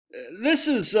This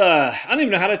is, I don't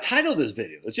even know how to title this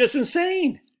video. It's just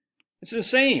insane. It's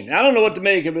insane. I don't know what to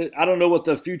make of it. I don't know what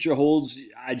the future holds.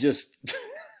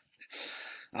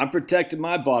 I'm protecting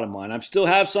my bottom line. I still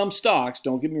have some stocks.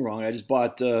 Don't get me wrong. I just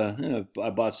bought, I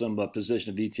bought some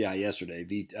position of VTI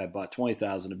yesterday. I bought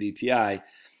 20,000 of VTI.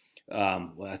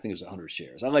 Well, I think it was 100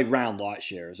 shares. I like round lot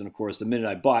shares. And of course, the minute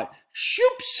I bought,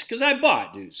 shoops, because I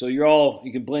bought, dude. So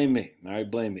you can blame me. All right,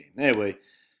 blame me. Anyway,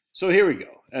 so here we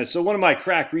go. So one of my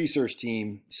crack research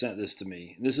team sent this to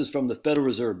me. This is from the Federal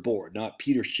Reserve Board, not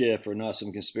Peter Schiff or not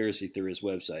some conspiracy theorist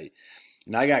website.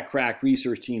 And I got crack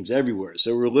research teams everywhere.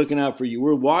 So we're looking out for you.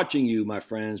 We're watching you, my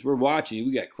friends. We're watching you.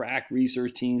 We got crack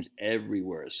research teams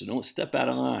everywhere. So don't step out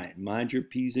of line. Mind your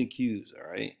P's and Q's, all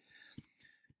right?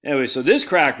 Anyway, so this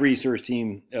crack research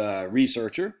team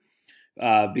researcher,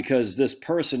 because this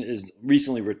person is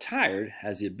recently retired,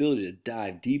 has the ability to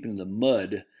dive deep into the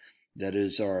mud that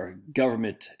is our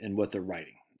government and what they're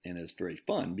writing. And it's very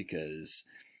fun because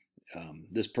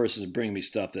this person is bringing me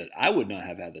stuff that I would not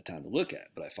have had the time to look at,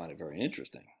 but I find it very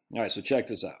interesting. All right, so check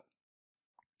this out.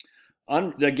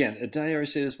 Again, did I already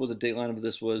say this? What the dateline of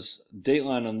this was?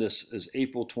 Dateline on this is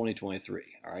April 2023.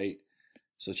 All right,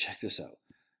 so check this out.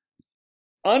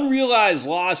 Unrealized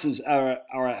losses are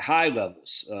at high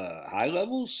levels. High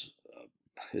levels?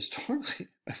 Historically?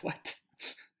 What?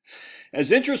 As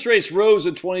interest rates rose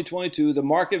in 2022, the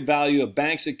market value of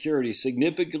bank securities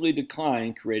significantly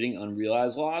declined, creating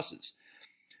unrealized losses.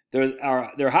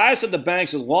 They're highest at the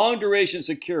banks with long-duration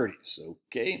securities.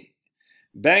 Okay.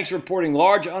 Banks reporting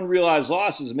large unrealized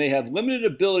losses may have limited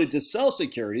ability to sell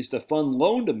securities to fund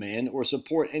loan demand or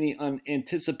support any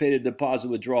unanticipated deposit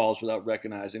withdrawals without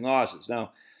recognizing losses.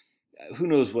 Now, who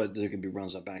knows what there can be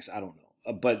runs on banks? I don't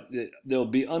know. But they'll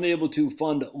be unable to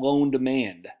fund loan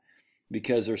demand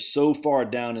because they're so far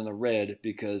down in the red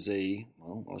because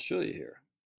well, I'll show you here.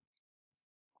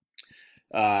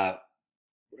 Right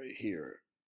here.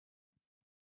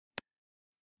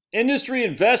 Industry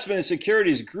investment in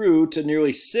securities grew to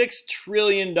nearly $6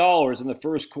 trillion in the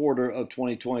first quarter of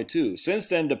 2022. Since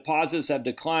then, deposits have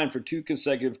declined for 2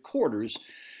 consecutive quarters,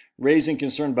 raising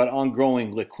concern about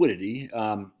ongoing liquidity.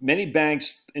 Many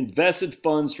banks invested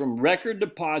funds from record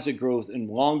deposit growth in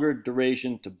longer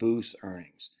duration to boost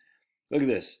earnings. Look at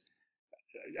this.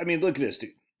 I mean, look at this,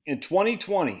 dude. In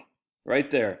 2020,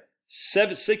 right there,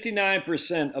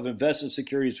 69% of investment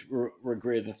securities were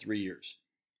greater than 3 years.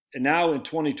 And now in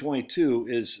 2022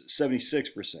 is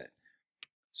 76%.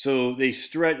 So they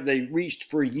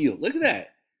reached for yield. Look at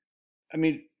that. I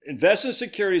mean, investment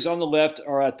securities on the left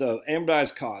are at the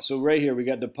amortized cost. So right here, we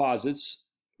got deposits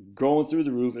going through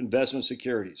the roof, investment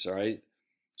securities, all right?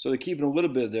 So they're keeping a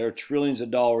little bit there, trillions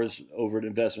of dollars over at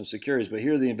investment securities. But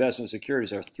here the investment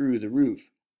securities are through the roof.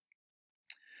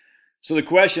 So the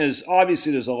question is,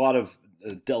 obviously there's a lot of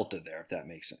delta there, if that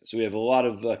makes sense. So we have a lot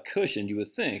of cushion, you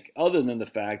would think, other than the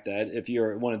fact that if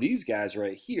you're one of these guys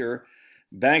right here,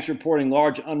 banks reporting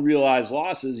large unrealized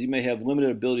losses, you may have limited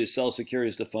ability to sell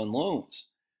securities to fund loans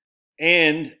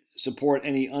and support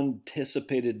any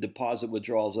unanticipated deposit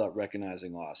withdrawals without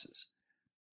recognizing losses.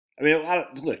 I mean,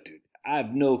 look, dude, I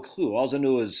have no clue. All I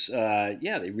know is,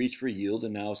 yeah, they reached for yield,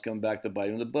 and now it's coming back to bite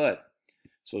them in the butt.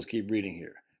 So let's keep reading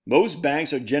here. Most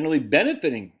banks are generally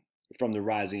benefiting from the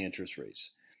rising interest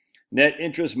rates. Net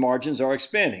interest margins are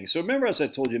expanding. So remember, as I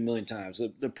told you a million times,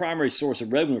 the primary source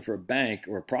of revenue for a bank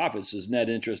or profits is net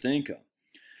interest income.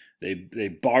 They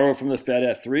borrow from the Fed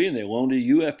at 3 and they loan to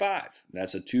you at 5.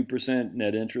 That's a 2%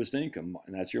 net interest income,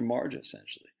 and that's your margin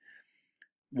essentially.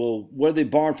 Well, what are they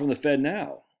borrowing from the Fed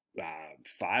now?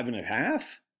 5.5%?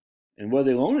 And what are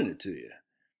they loaning it to you?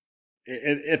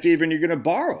 If even you're going to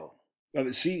borrow.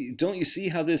 See, don't you see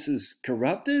how this is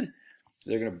corrupted?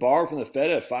 They're going to borrow from the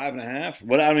Fed at 5.5%.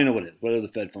 What I don't even know what it is. What are the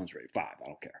Fed funds rate? 5. I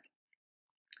don't care.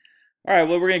 All right.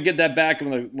 Well, we're going to get that back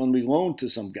when we loan to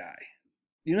some guy.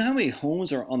 You know how many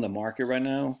homes are on the market right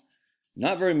now?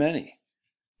 Not very many.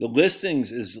 The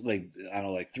listings is like, I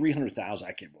don't know, like 300,000.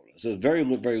 I can't remember. So very,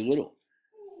 very little.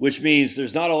 Which means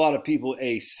there's not a lot of people,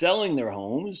 selling their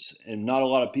homes and not a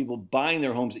lot of people buying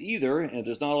their homes either. And if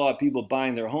there's not a lot of people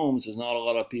buying their homes, there's not a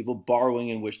lot of people borrowing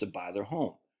in which to buy their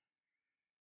home.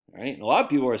 All right? And a lot of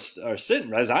people are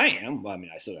sitting, as I am. Well, I mean,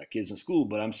 I still got kids in school,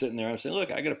 but I'm sitting there. I'm saying, look,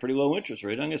 I got a pretty low interest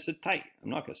rate. I'm going to sit tight. I'm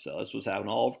not going to sell. That's what's happening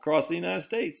all across the United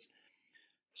States.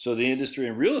 So the industry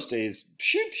in real estate is,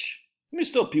 I mean,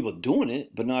 still people doing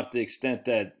it, but not to the extent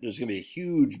that there's going to be a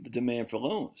huge demand for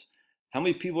loans. How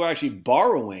many people are actually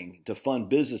borrowing to fund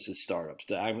businesses, startups?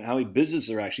 How many businesses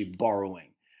are actually borrowing?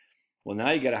 Well,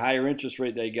 now you got a higher interest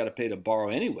rate that you got to pay to borrow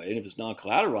anyway. And if it's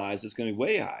non-collateralized, it's going to be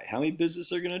way high. How many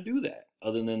businesses are going to do that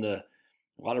other than the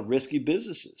a lot of risky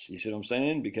businesses. You see what I'm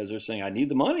saying? Because they're saying, I need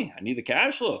the money. I need the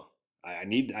cash flow. I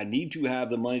need to have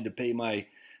the money to pay my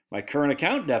current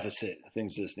account deficit,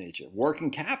 things of this nature,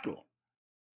 working capital.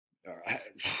 All right.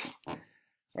 All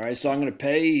right. So I'm going to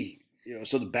pay,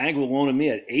 so the bank will loan me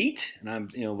at 8, and I'm,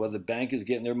 whether the bank is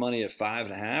getting their money at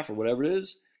 5.5 or whatever it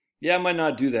is. Yeah, I might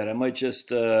not do that. I might just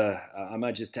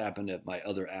tap into my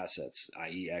other assets,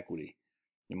 i.e., equity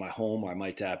in my home, or I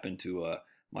might tap into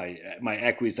my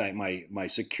equities, my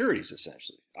securities,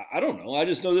 essentially. I don't know. I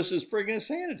just know this is friggin'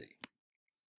 insanity.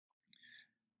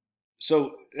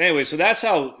 So anyway, so that's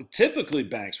how typically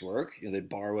banks work. They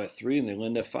borrow at 3 and they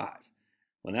lend at 5.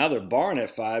 Well, now they're borrowing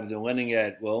at 5. They're lending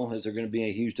at, well, is there going to be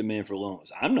a huge demand for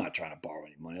loans? I'm not trying to borrow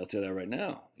any money. I'll tell you that right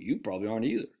now. You probably aren't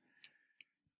either.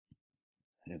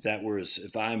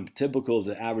 If I'm typical of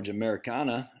the average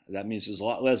Americana, that means there's a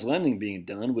lot less lending being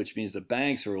done, which means the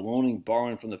banks who are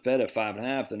borrowing from the Fed at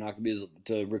 5.5, they're not going to be able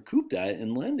to recoup that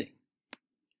in lending.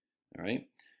 All right.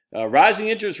 Rising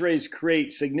interest rates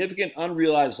create significant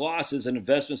unrealized losses in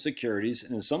investment securities,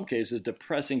 and in some cases,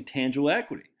 depressing tangible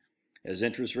equity. As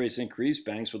interest rates increase,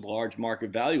 banks with large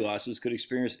market value losses could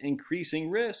experience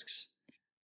increasing risks.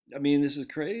 I mean, this is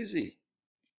crazy.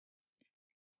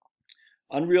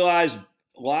 Unrealized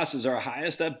losses are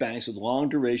highest at banks with long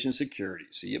duration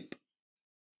securities. Yep.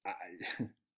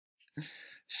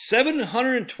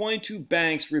 722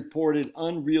 banks reported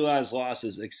unrealized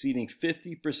losses exceeding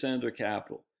 50% of their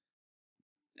capital.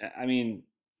 I mean,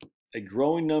 a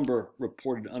growing number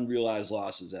reported unrealized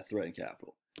losses that threaten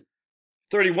capital.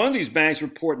 31 of these banks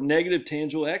report negative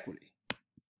tangible equity.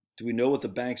 Do we know what the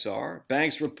banks are?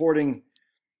 Banks reporting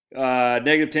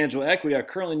negative tangible equity are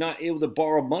currently not able to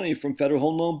borrow money from federal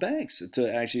home loan banks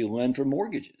to actually lend for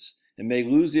mortgages, and may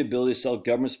lose the ability to sell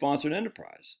government-sponsored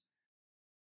enterprise.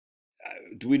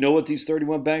 Do we know what these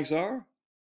 31 banks are?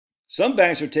 Some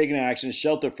banks are taking action to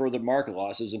shelter further market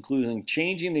losses, including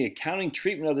changing the accounting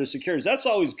treatment of their securities. That's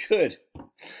always good.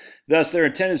 Thus, their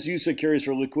intent is to use securities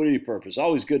for liquidity purpose.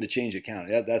 Always good to change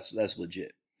accounting. That's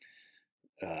legit.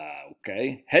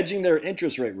 Okay. Hedging their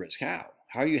interest rate risk. How?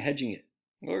 How are you hedging it?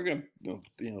 Well, we're going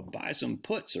to buy some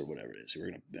puts or whatever it is.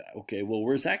 Okay, well,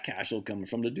 where's that cash flow coming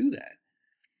from to do that?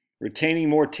 Retaining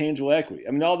more tangible equity.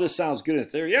 I mean, all this sounds good in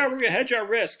theory. Yeah, we're going to hedge our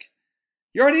risk.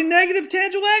 You're already negative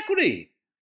tangible equity.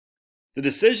 The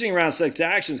decisioning around such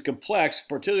actions is complex,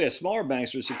 particularly at smaller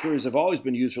banks where securities have always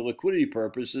been used for liquidity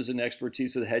purposes and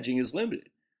expertise of hedging is limited.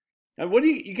 And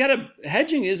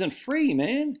hedging isn't free,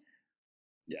 man.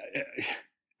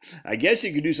 I guess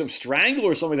you could do some strangle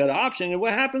or something like that option, and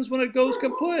what happens when it goes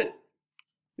kaput?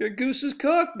 Your goose is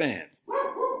cooked, man.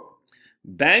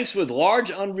 Banks with large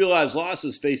unrealized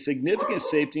losses face significant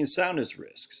safety and soundness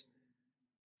risks.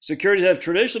 Securities have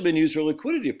traditionally been used for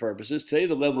liquidity purposes. Today,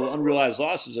 the level of unrealized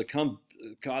losses are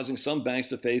causing some banks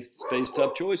to face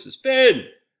tough choices. Fed!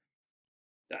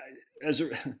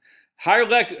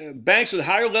 Banks with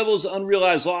higher levels of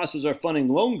unrealized losses are funding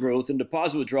loan growth and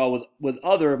deposit withdrawal with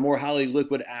other more highly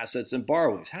liquid assets and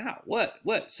borrowings. How?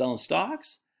 What? Selling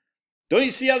stocks? Don't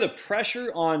you see how the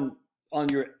pressure on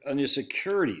your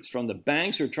securities from the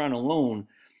banks who are trying to loan?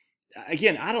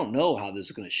 Again, I don't know how this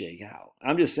is going to shake out.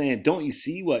 I'm just saying, don't you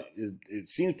see it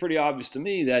seems pretty obvious to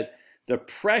me that the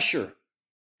pressure,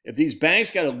 if these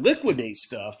banks got to liquidate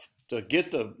stuff to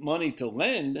get the money to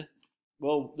lend,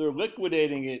 well, they're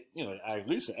liquidating it. At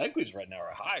least the equities right now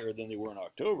are higher than they were in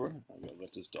October. I'm going to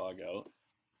let this dog out.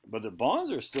 But the bonds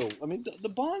are still,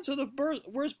 the bonds are the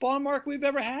worst bond market we've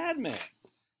ever had, man.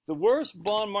 The worst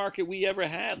bond market we ever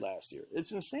had last year.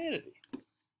 It's insanity.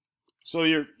 So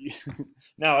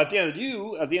now at the end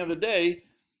of the day,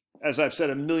 as I've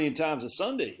said a million times a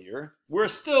Sunday here, we're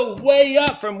still way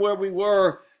up from where we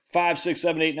were 5, 6,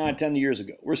 7, 8, 9, 10 years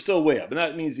ago. We're still way up. And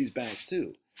that means these banks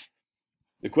too.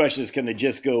 The question is, can they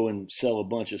just go and sell a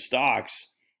bunch of stocks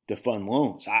to fund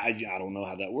loans? I don't know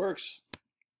how that works.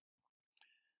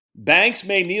 Banks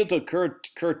may need to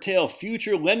curtail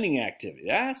future lending activity.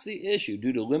 That's the issue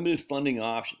due to limited funding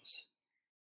options.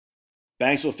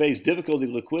 Banks will face difficulty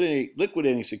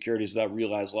liquidating securities without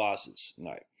realized losses.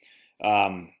 All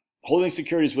right. Holding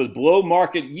securities with below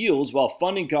market yields while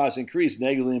funding costs increase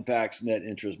negatively impacts net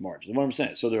interest margins. That's what I'm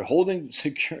saying. So they're holding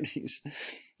securities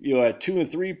at 2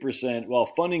 and 3% while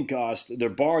funding costs, they're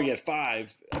borrowing at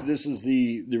 5. This is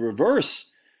the reverse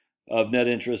of net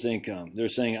interest income. They're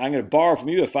saying, I'm going to borrow from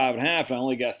you at 5.5. I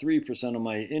only got 3% of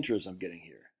my interest I'm getting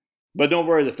here. But don't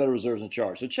worry, the Federal Reserve's in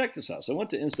charge. So check this out. So I went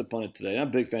to Instapundit today. I'm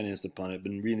a big fan of Instapundit. I've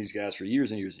been reading these guys for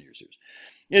years and years and years.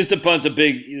 Instapuntit's a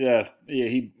big,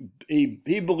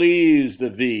 he believes the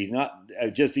V, not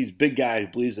just these big guys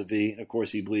believes the V. And of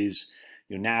course, he believes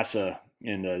NASA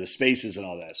and the spaces and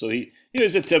all that. So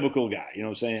he's a typical guy. You know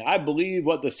what I'm saying? I believe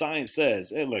what the science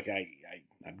says. And look,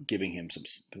 I'm giving him some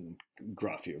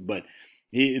gruff here, but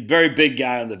he very big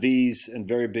guy on the V's and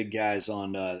very big guys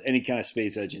on any kind of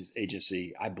space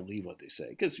agency. I believe what they say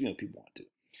because people want to.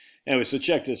 Anyway, so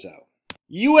check this out.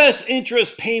 U.S.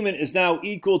 interest payment is now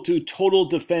equal to total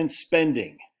defense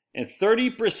spending, and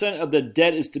 30% of the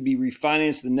debt is to be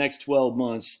refinanced in the next 12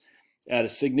 months at a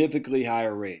significantly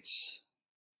higher rates.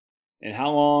 And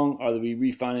how long are we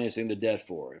refinancing the debt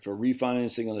for? If we're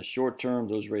refinancing on the short term,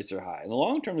 those rates are high. And the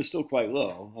long term is still quite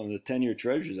low. The 10-year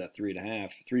treasury is at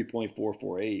 3.5,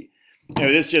 3.448.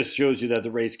 This just shows you that the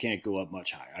rates can't go up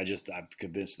much higher. I'm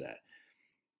convinced that.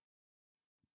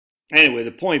 Anyway,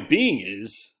 the point being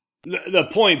is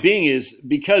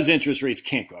because interest rates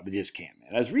can't go up, it just can't,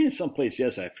 man. I was reading someplace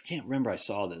yesterday, I can't remember I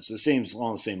saw this.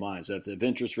 Along the same lines. If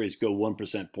interest rates go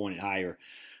 1% point higher,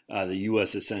 the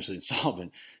U.S. is essentially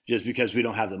insolvent just because we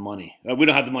don't have the money. We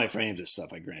don't have the money for any of this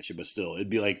stuff, I grant you, but still, it'd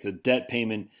be like the debt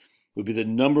payment would be the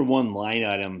 #1 line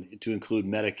item to include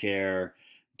Medicare,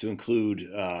 to include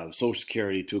Social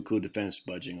Security, to include defense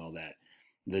budgeting, all that.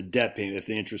 The debt payment, if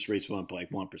the interest rates went up like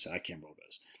 1%, I can't remember what it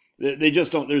is. They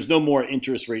just don't, there's no more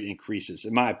interest rate increases,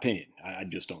 in my opinion. I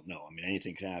just don't know. I mean,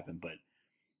 anything could happen, but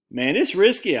man, it's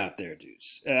risky out there,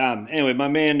 dudes. Anyway, my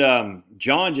man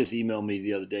John just emailed me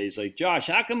the other day. He's like, Josh,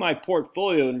 how come my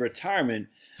portfolio in retirement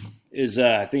is,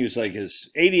 I think it was like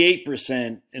his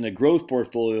 88% in a growth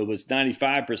portfolio, but it's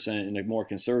 95% in a more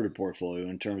conservative portfolio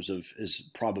in terms of his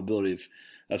probability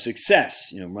of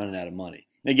success, running out of money.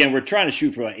 Again, we're trying to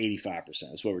shoot for about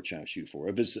 85%. That's what we're trying to shoot for.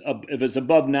 If it's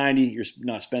above 90, you're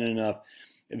not spending enough.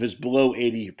 If it's below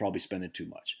 80, you're probably spending too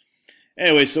much.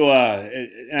 Anyway, so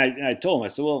I told him, I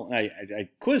said, well, I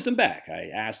quizzed him back.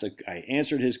 I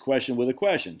answered his question with a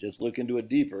question, just look into it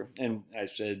deeper. And I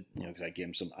said, because I gave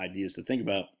him some ideas to think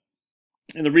about.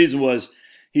 And the reason was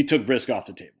he took risk off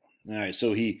the table. All right,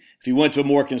 so if he went to a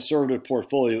more conservative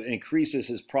portfolio, it increases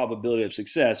his probability of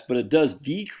success, but it does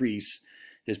decrease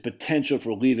his potential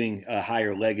for leaving a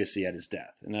higher legacy at his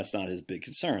death. And that's not his big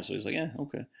concern. So he's like, yeah,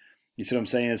 okay. You see what I'm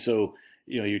saying? So,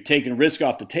 you're taking risk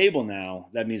off the table now.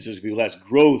 That means there's going to be less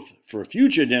growth for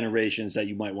future generations that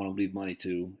you might want to leave money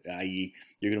to, i.e.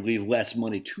 you're going to leave less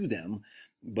money to them,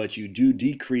 but you do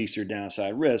decrease your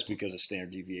downside risk because of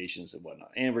standard deviations and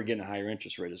whatnot. And we're getting a higher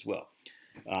interest rate as well.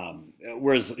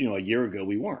 Whereas, a year ago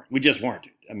we weren't. We just weren't.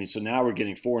 I mean, so now we're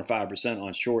getting 4 and 5%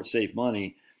 on short, safe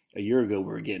money. A year ago we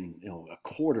were getting,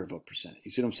 1/4%.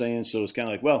 You see what I'm saying? So it's kind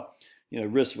of like, well,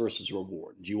 risk versus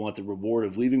reward. Do you want the reward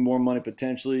of leaving more money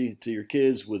potentially to your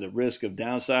kids with a risk of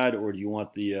downside, or do you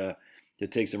want to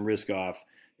take some risk off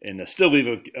and still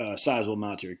leave a sizable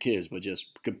amount to your kids, but just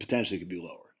potentially could be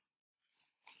lower?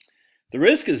 The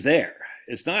risk is there.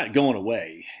 It's not going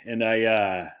away. And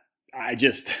I'm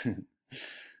just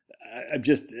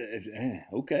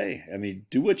okay. I mean,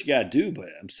 do what you got to do, but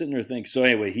I'm sitting there thinking, so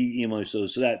anyway, he emailed me, so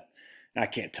that I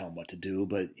can't tell him what to do,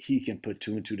 but he can put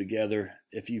 2 and 2 together.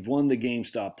 If you've won the game,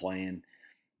 stop playing.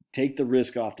 Take the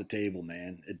risk off the table,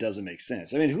 man. It doesn't make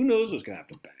sense. I mean, who knows what's going to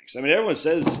happen to banks? I mean, everyone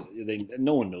says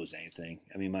no one knows anything.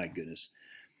 I mean, my goodness.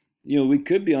 We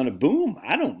could be on a boom.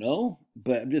 I don't know.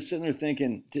 But I'm just sitting there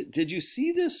thinking, did you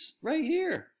see this right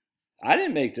here? I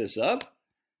didn't make this up.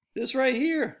 This right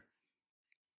here.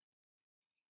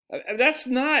 That's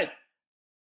not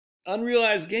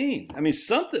unrealized gain. I mean,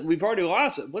 something we've already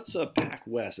lost it. What's a Pac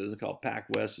West? Is it called Pac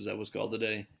West? Is that what's called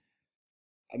today?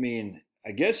 I mean,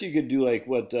 I guess you could do like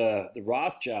what the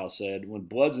Rothschild said: when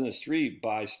blood's in the street,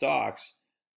 buy stocks.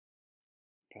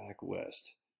 Pac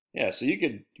West. Yeah, so you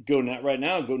could go right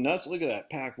now, go nuts. Look at that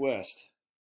Pac West.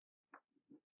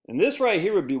 And this right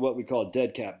here would be what we call a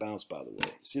dead cat bounce, by the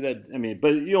way. See that? I mean,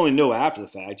 but you only know after the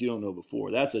fact. You don't know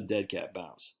before. That's a dead cat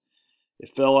bounce.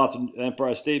 It fell off the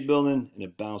Empire State Building and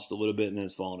it bounced a little bit and then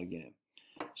it's fallen again.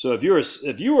 So if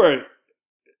you were,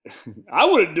 I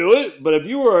wouldn't do it, but if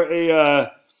you were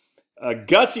a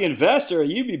gutsy investor,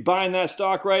 you'd be buying that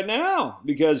stock right now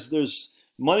because there's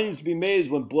money to be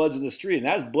made when blood's in the street, and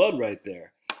that's blood right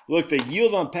there. Look, the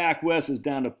yield on Pac West is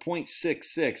down to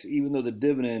 0.66, even though the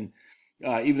dividend,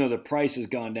 even though the price has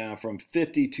gone down from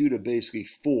 52 to basically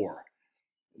 4.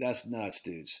 That's nuts,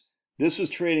 dudes. This was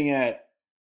trading at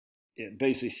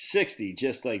basically 60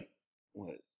 just like,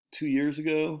 2 years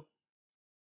ago?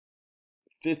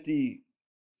 50.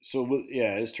 So,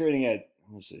 yeah, it's trading at,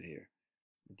 let's see here.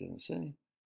 It doesn't say.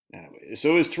 Anyway,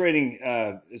 so it was trading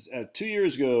 2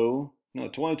 years ago, no,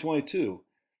 2022.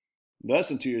 Less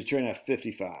than 2 years, trading at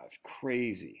 55.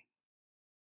 Crazy.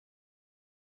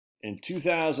 In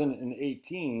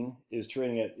 2018, it was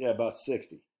trading at about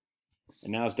 60.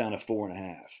 And now it's down to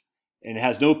 4.5. and it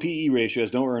has no PE ratio,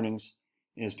 has no earnings,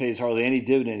 and it pays hardly any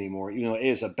dividend anymore, even though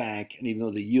it's a bank, and even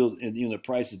though the yield and the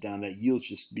price is down, that yield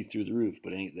should be through the roof,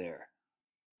 but it ain't there.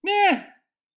 Meh.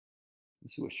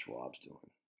 Let's see what Schwab's doing.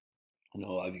 I know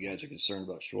a lot of you guys are concerned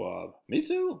about Schwab. Me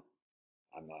too.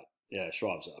 I'm not. Yeah,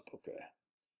 Schwab's up. Okay.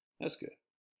 That's good.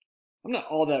 I'm not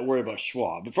all that worried about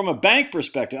Schwab. But from a bank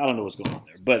perspective, I don't know what's going on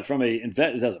there. But from a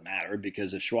invest, it doesn't matter,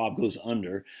 because if Schwab goes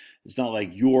under, it's not like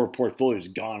your portfolio is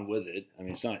gone with it. I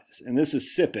mean, it's not. And this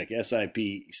is SIPC,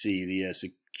 S-I-P-C, the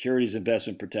Securities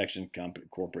Investment Protection Company,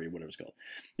 Corporation, whatever it's called.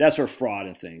 That's for fraud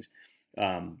and things.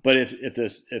 But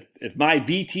if my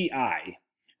VTI,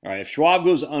 all right, if Schwab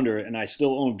goes under and I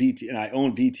still own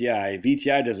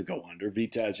VTI doesn't go under.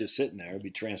 VTI is just sitting there. It'll be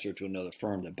transferred to another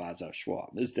firm that buys out Schwab.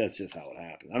 That's just how it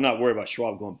happens. I'm not worried about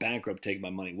Schwab going bankrupt, taking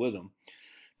my money with them.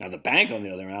 Now, the bank, on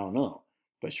the other hand, I don't know.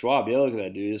 But Schwab, yeah, look at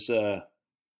that, dude. It's 2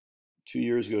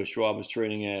 years ago, Schwab was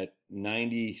trading at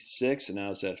 96, and now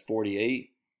it's at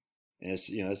 48. And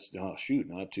it's not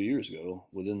 2 years ago.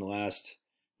 Within the last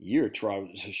year,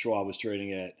 Schwab was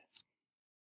trading at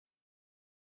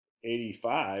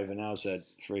 85, and now it's at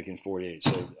freaking 48.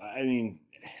 So I mean,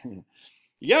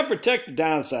 you gotta protect the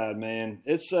downside, man.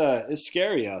 It's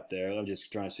scary out there. I'm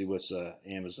just trying to see what's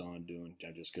Amazon doing,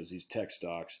 just because these tech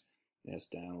stocks, that's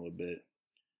down a little bit.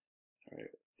 All right,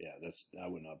 yeah, I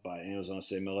would not buy Amazon to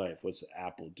save my life. What's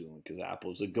Apple doing? Because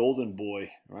Apple's a golden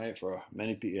boy, right? For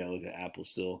many people, yeah, look at Apple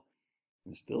still,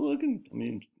 it's still looking. I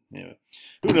mean, anyway,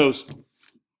 who knows?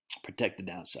 Protect the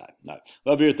downside. All right.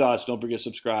 Love your thoughts. Don't forget to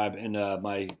subscribe. And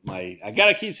I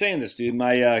gotta keep saying this, dude.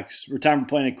 My retirement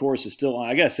planning course is still on.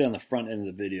 I gotta say on the front end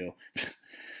of the video.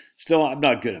 Still, I'm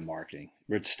not good at marketing.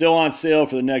 It's still on sale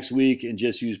for the next week, and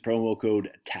just use promo code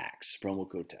TAX. Promo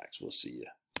code TAX. We'll see you.